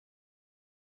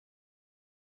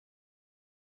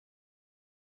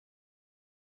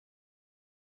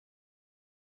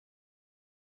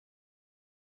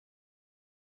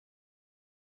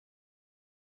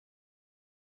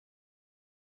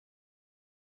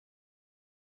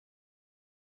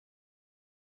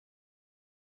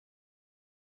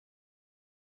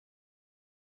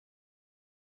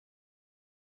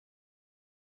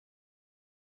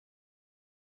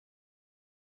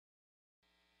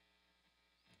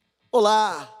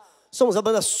Olá, somos a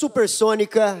banda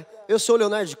Supersonica. Eu sou o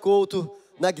Leonardo Couto,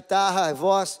 na guitarra,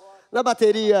 voz, na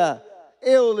bateria,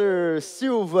 Euler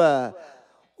Silva.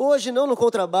 Hoje não no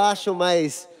contrabaixo,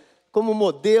 mas como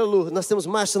modelo, nós temos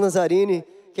Márcio Nazarini,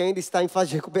 que ainda está em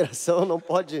fase de recuperação, não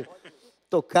pode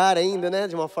tocar ainda, né,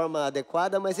 de uma forma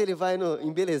adequada, mas ele vai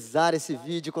embelezar esse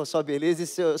vídeo com a sua beleza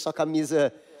e sua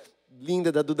camisa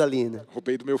linda da Dudalina.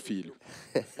 Roubei do meu filho.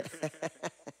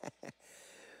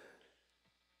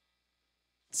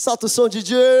 Solta o som,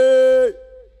 DJ!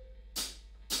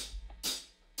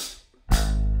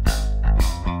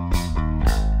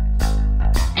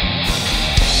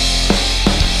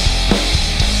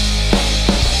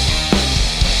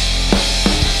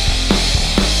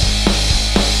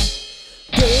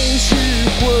 Desde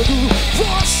quando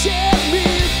você me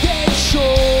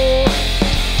deixou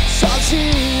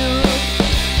sozinho,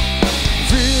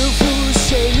 vivo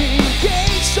sem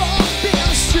ninguém, só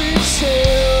penso em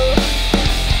seu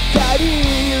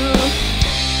carinho.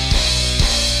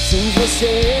 Sem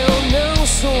você eu não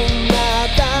sou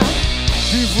nada,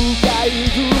 vivo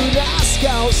caído nas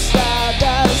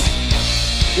calçadas.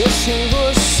 Eu sem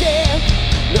você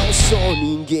não sou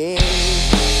ninguém.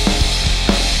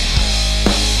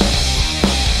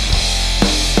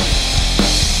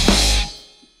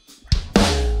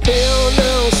 Eu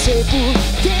não sei por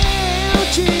que eu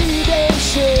te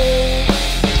deixei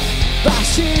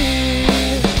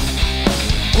partir.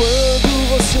 Quando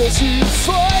você se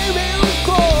foi, meu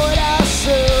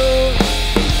coração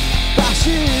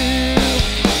partiu.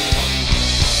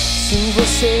 Sem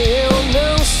você eu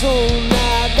não sou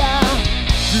nada,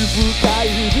 vivo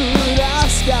caído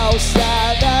nas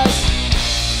calçadas.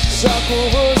 Só com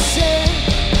você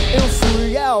eu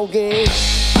fui alguém.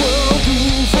 Quando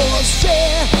você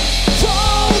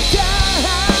voltar,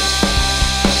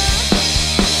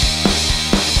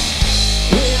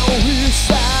 eu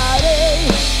estarei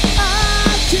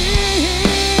aqui.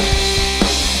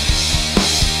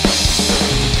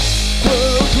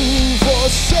 Quando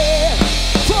você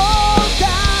voltar,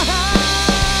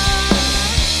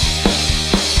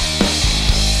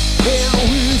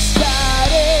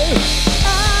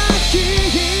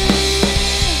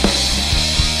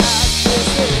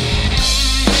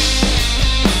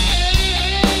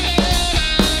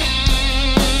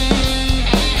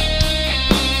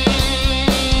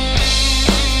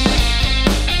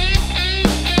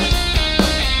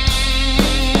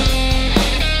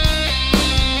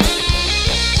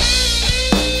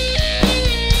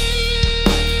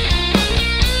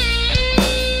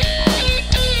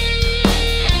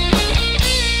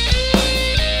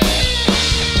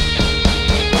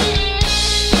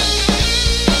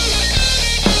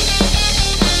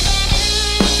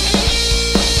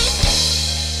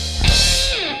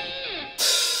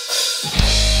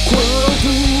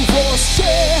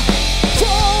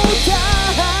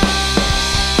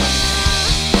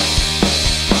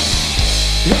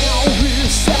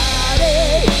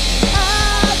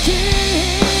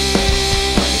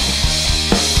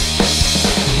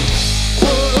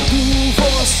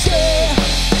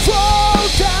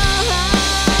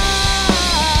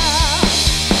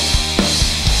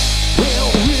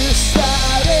 eu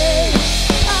estarei aqui.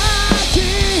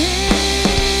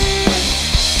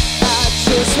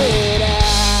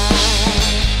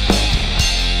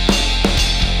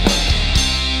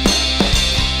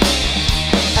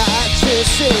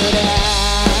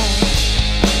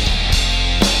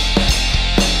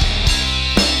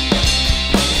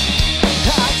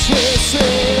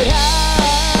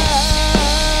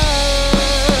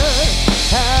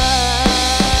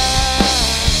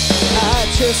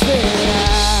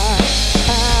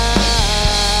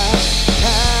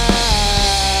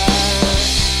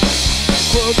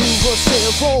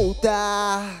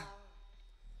 Voltar.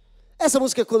 Essa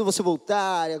música é Quando Você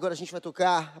Voltar. E agora a gente vai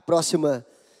tocar a próxima,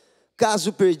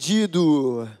 Caso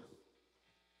Perdido.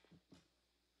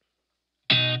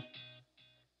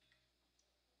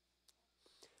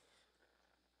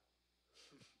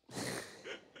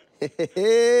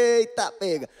 Eita,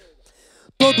 pega.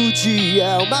 Todo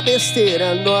dia uma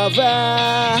besteira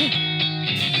nova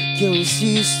que eu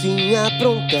insisto em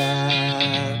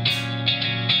aprontar,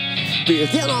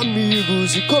 perdendo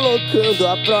amigos e colocando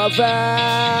à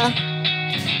prova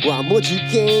o amor de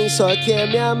quem só quer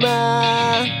me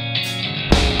amar.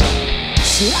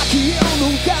 Será que eu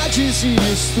nunca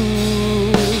desisto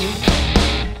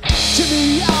de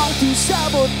me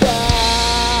auto-sabotar?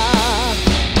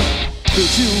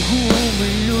 Perdi o rumo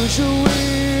e o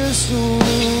juízo,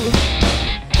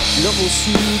 não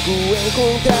consigo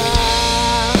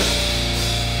encontrar.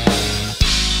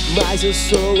 Mas eu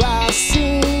sou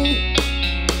assim,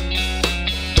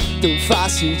 tão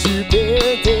fácil de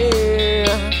perder.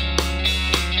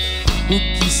 O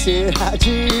que será de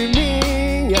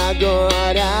mim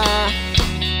agora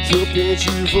que eu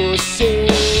perdi você?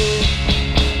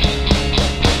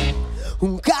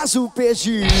 Um caso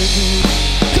perdido,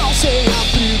 cão sem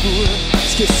abrigo,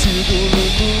 esquecido no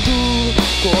mundo,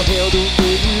 correndo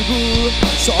perigo.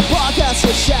 Só portas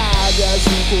fechadas,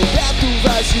 um completo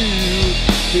vazio,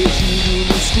 perdido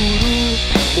no escuro,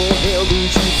 morrendo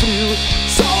de frio.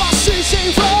 Só assim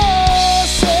sem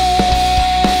você.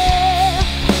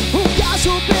 Um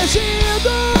caso perdido,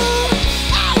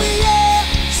 oh yeah.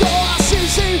 Só assim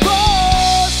sem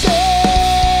você.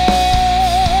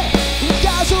 Um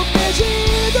caso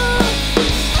perdido,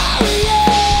 oh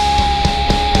yeah.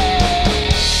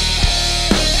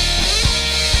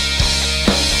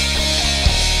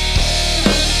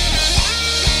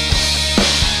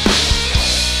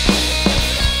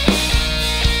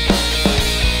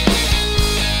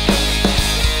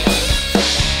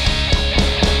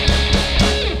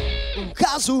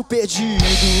 Caso perdido,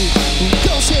 um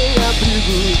cão sem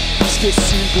abrigo,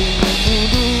 esquecido no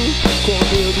mundo,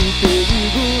 correndo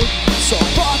perigo. Só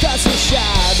portas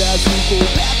fechadas, um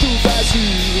completo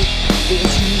vazio,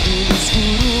 perdido no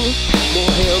escuro,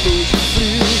 morrendo de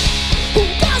frio. Um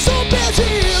caso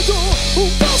perdido, um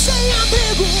cão sem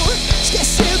abrigo,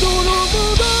 esquecido no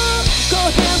mundo,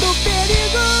 correndo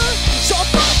perigo. Só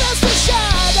portas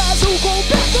fechadas, um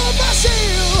completo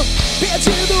vazio,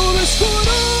 perdido no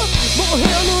escuro,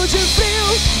 morrendo de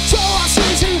frio. Sou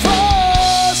assim sem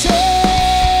você.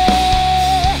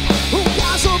 Um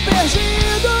caso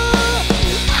perdido,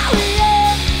 oh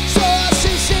yeah. Sou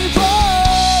assim sem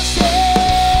você.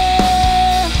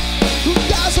 Um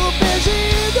caso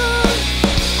perdido,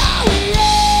 oh yeah.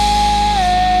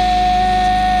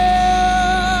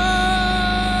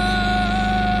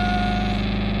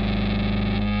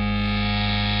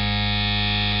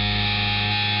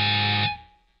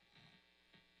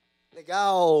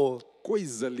 Legal.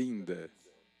 Coisa linda.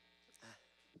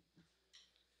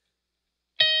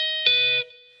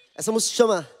 Essa música se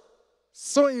chama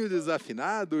Sonho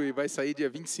Desafinado e vai sair dia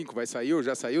 25. Vai sair ou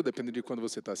já saiu, dependendo de quando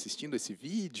você está assistindo esse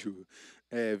vídeo.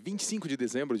 25 de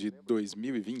dezembro de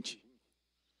 2020.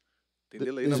 Tem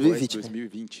delay na voz.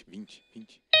 2020. 20.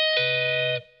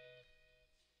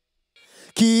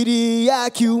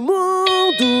 Queria que o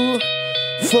mundo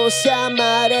fosse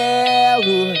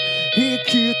amarelo e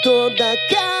que toda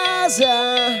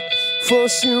casa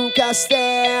fosse um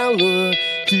castelo,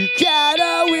 que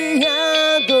Carol e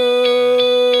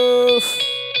Randolph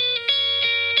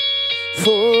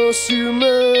fossem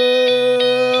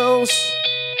irmãos.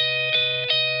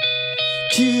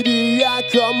 Queria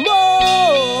que o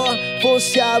amor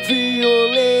fosse a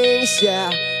violência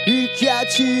e que a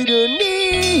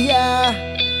tirania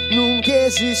nunca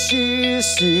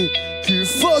existisse, que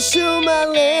fosse uma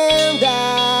lenda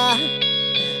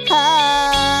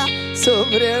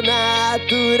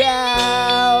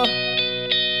sobrenatural.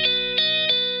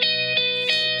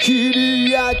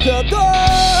 Queria que a dor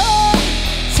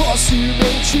fosse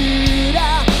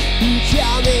mentira e que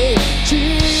a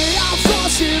mentira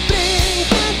fosse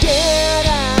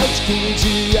brincadeira de quem um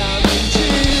dia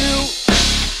mentiu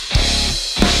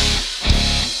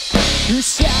e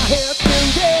se arrependeu.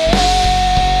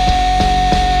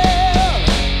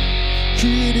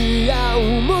 Queria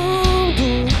um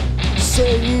mundo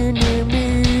sem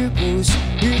inimigos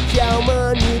e que a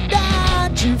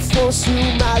humanidade fosse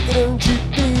uma grande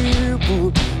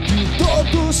tribo, que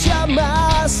todos se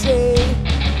amassem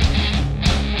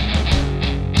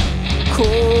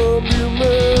como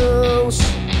irmãos.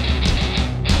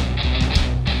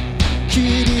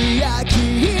 Queria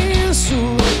que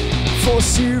isso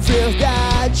fosse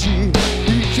verdade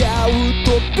e que a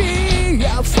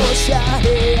utopia fosse a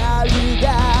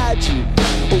realidade,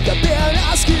 ou que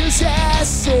apenas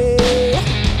quisesse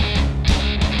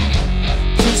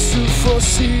que isso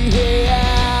fosse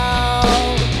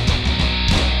real.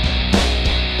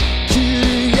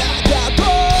 Queria que a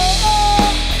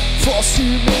dor fosse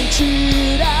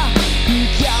mentira e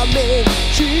que a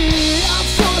mentira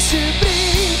fosse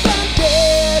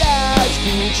brincadeira de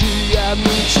quem um dia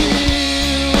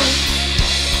mentiu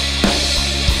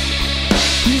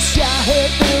e se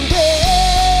arrependeu.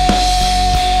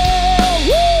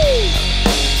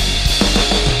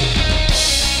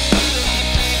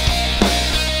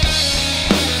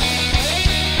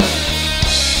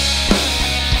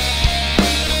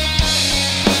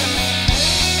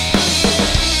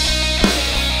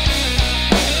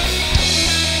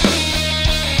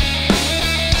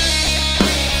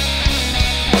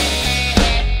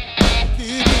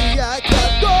 Queria que a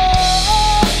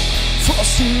dor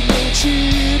fosse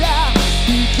mentira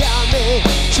e que a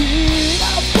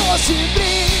mentira fosse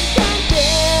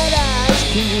brincadeiras,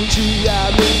 que um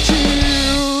dia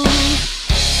mentiu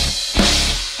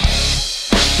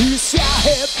e se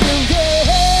arrependeu.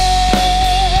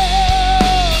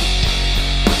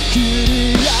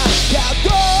 Queria que a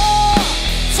dor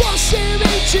fosse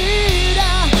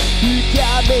mentira e que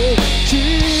a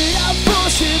mentira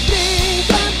fosse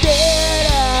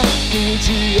brincadeira, que um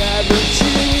dia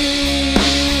mentiu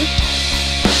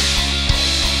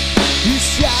e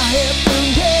se arrependeu.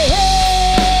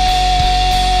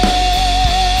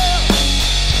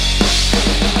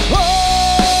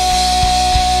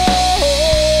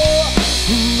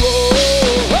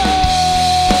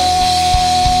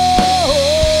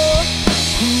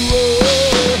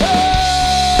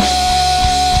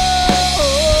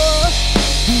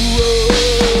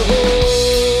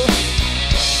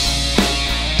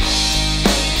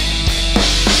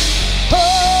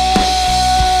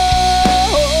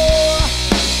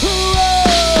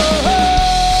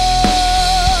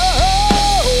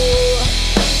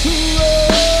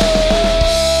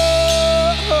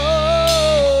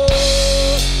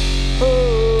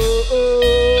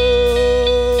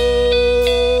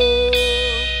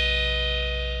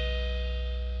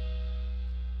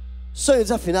 Sonho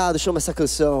Desafinado chama essa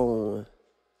canção.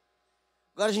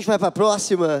 Agora a gente vai pra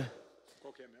próxima.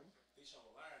 Qual que é mesmo? Deixa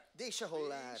rolar. Deixa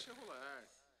rolar. Deixa rolar.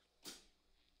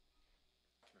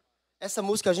 Essa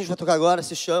música que a gente vai tocar agora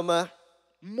se chama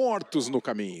Mortos no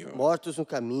Caminho. Mortos no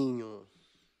Caminho.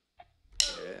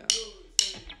 É.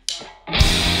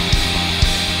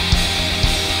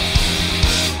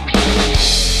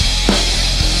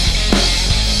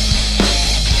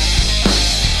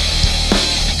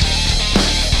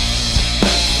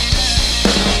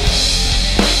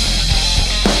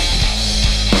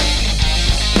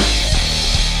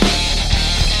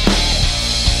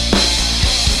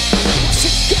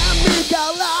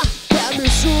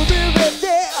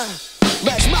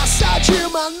 De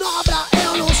manobra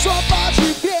eu não sou,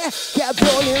 pode crer. Quer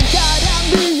violentar a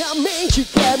minha mente,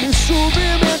 quer me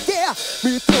submeter,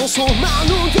 me transformar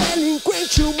num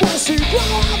delinquente, um monstro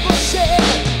igual a você.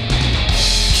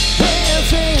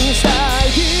 Reféns da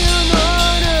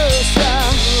ignorância,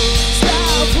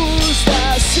 escravos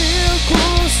das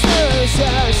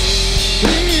circunstâncias, e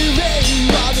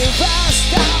meio à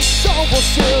devastação,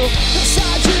 você não cansa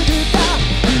de gritar,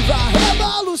 viva a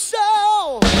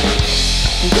revolução.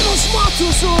 Dos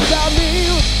mortos no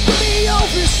caminho, me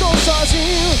ouve, estou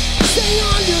sozinho, sem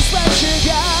olhos pra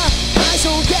chegar, mas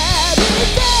não quero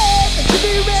ter de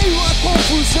mim meio a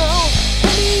confusão, da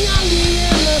minha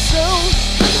alienação,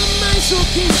 nada mais o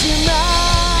que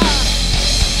ensinar.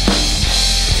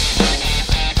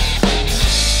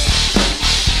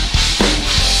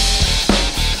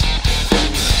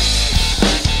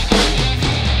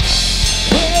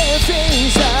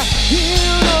 Reféns da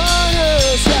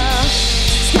ignorância,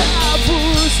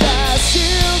 escravos das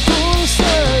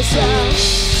circunstâncias,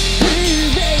 e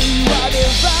meio à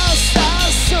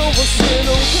devastação, você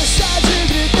não cansa de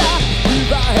gritar,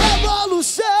 viva a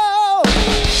revolução.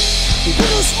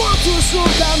 Dos mortos no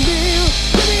caminho,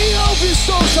 me ouve,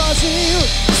 estou sozinho,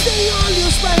 sem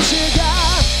olhos pra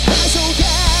enxergar, mas não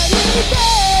quero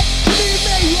ver de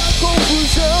meio à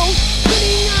confusão, de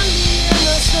minha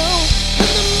alienação,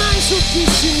 nada mais o que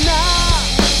ensinar.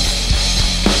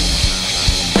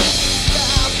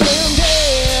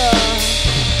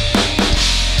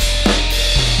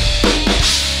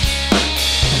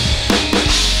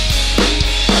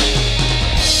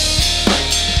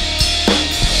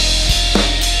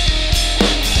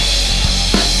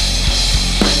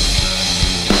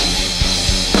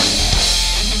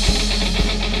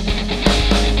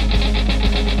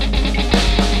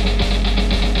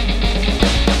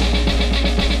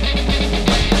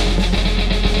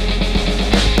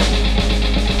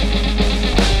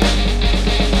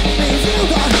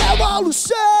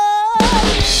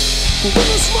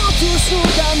 Dos mortos no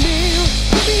caminho,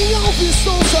 me ouve,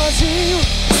 estou sozinho,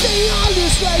 sem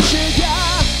olhos pra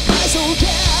enxergar, mas não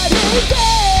quero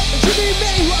ver de mim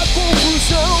meio a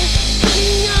confusão,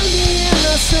 minha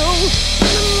alienação,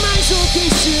 nada mais o que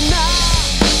ensinar.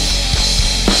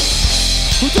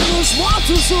 Dos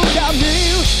mortos no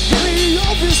caminho, me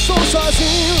ouve, estou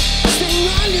sozinho, sem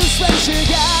olhos pra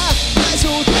enxergar, mas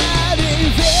não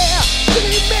quero ver de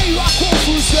mim meio a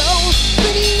confusão,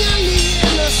 minha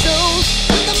alienação,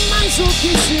 nada mais o que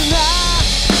ensinar.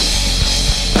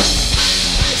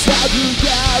 Sabe o que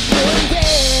aprender.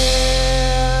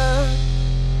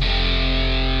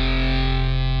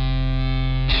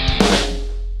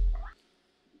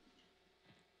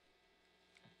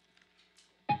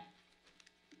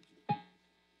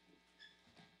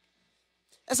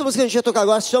 Essa música que a gente vai tocar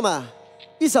agora se chama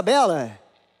Isabela.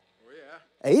 Oh, yeah.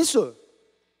 É isso?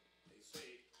 É isso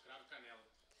aí, cravo canela.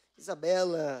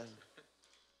 Isabela.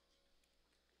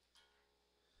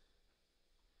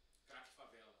 Craque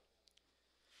favela.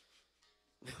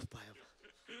 Meu pai.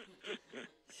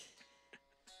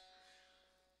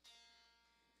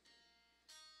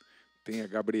 Tem a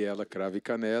Gabriela Cravo e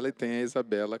Canela e tem a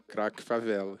Isabela Craque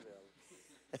Favela.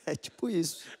 É tipo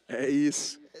isso. É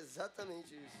isso.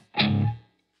 Exatamente isso.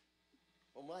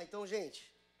 Vamos lá então,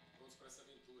 gente. Vamos para essa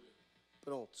aventura.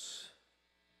 Prontos.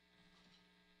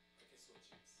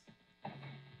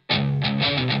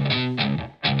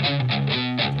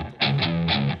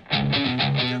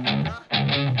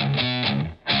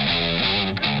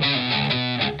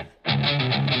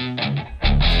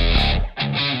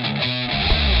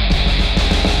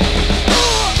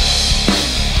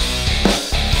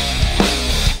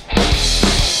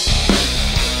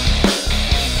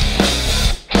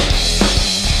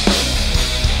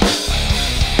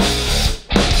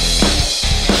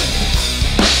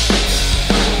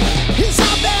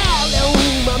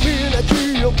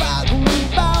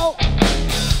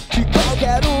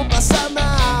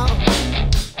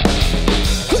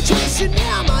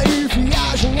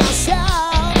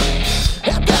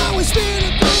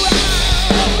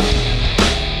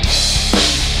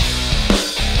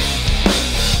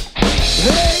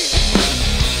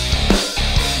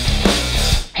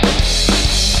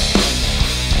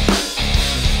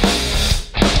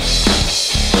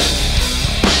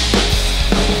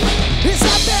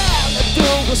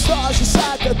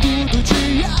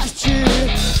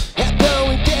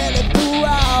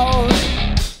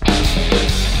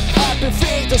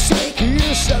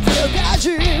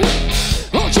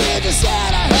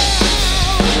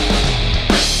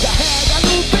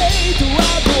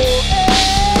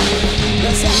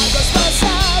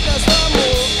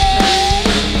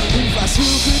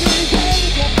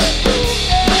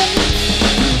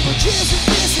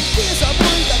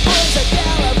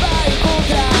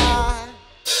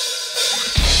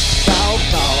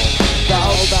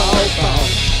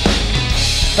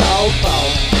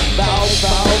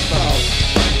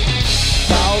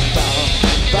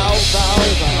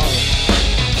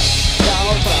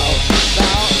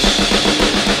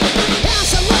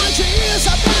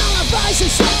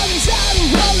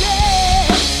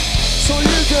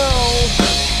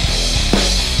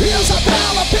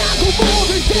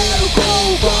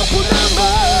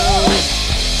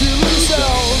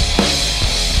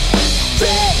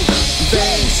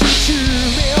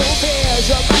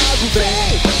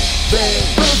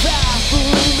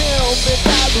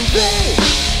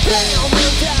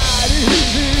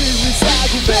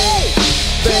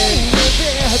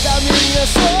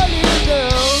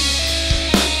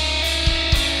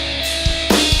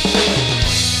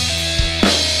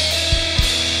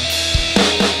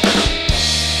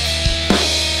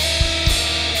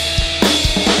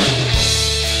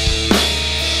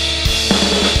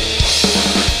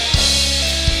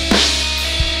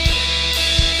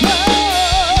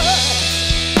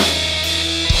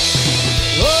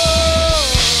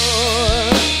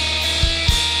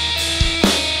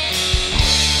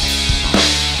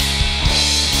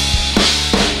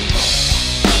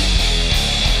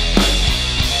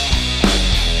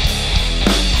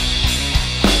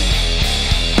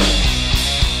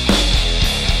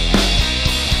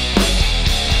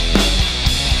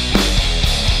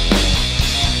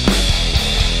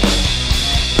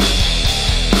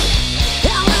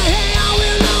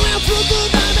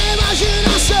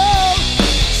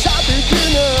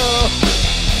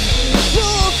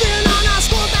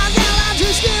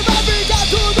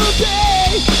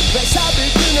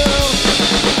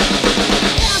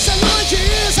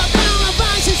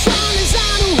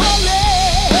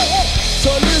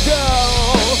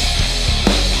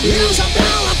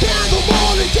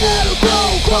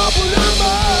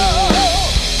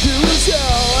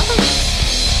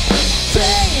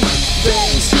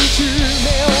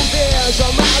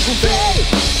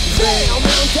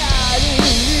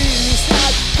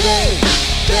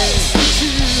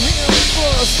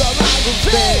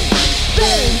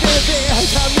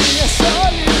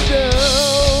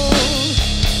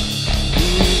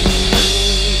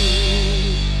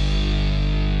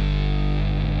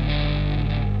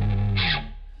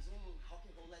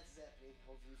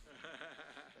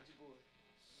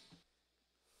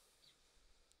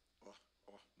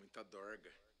 Muita dorga.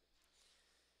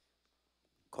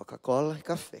 Coca-Cola e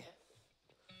café.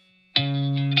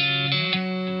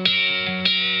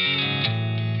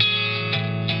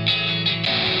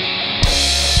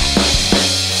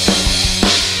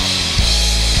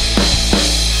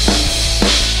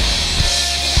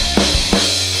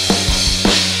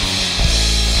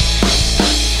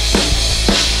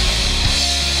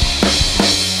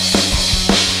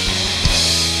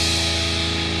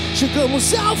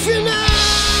 Chegamos ao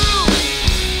final,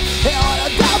 é hora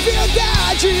da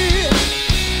verdade.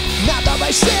 Nada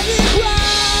vai ser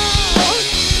igual,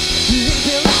 nem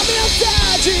pela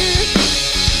metade.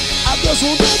 Adeus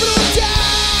mundo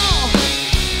brutal,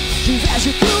 de inveja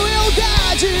e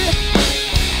crueldade.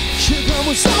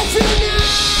 Chegamos ao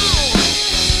final,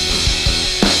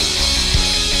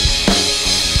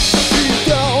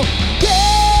 então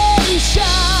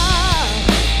deixa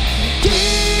que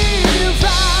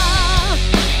vá,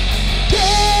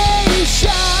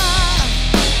 deixa.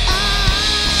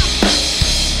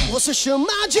 Você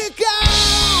chama de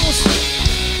caos,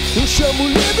 eu chamo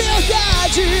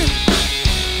liberdade.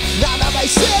 Nada vai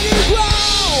ser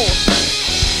igual,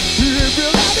 e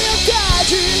pela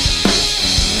metade.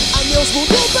 Adeus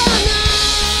mundo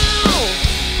banal,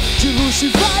 de luxo e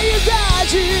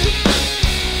vaidade.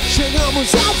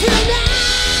 Chegamos ao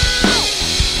final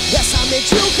dessa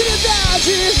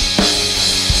mediocridade.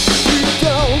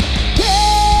 Então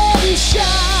deixa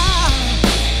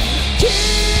que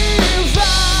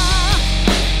vá,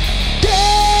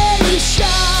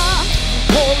 deixa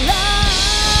rolar.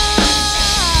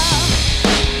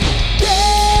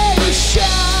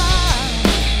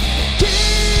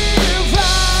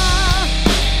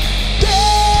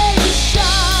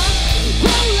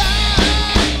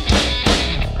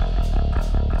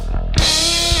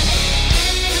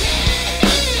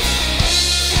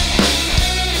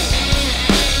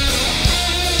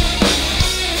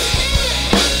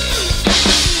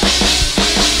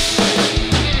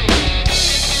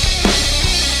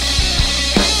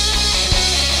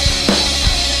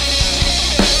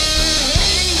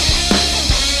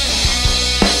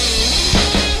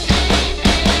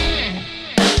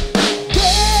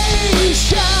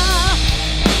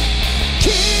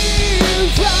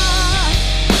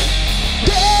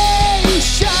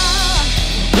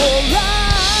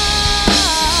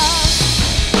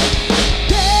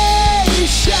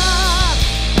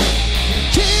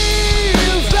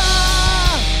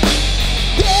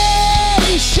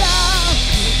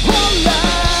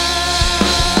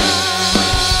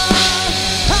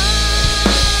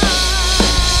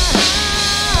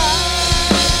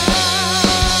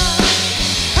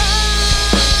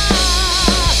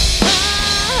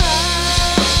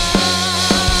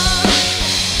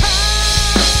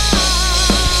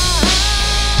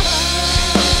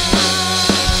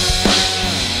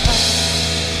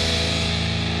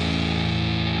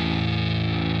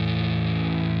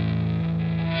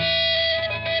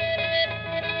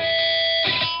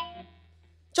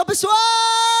 Tchau, pessoal!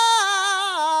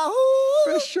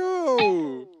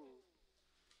 Fechou!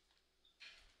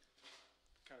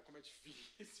 Cara, como é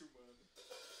difícil, mano.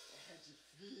 É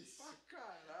difícil. Pra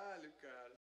caralho,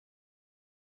 cara.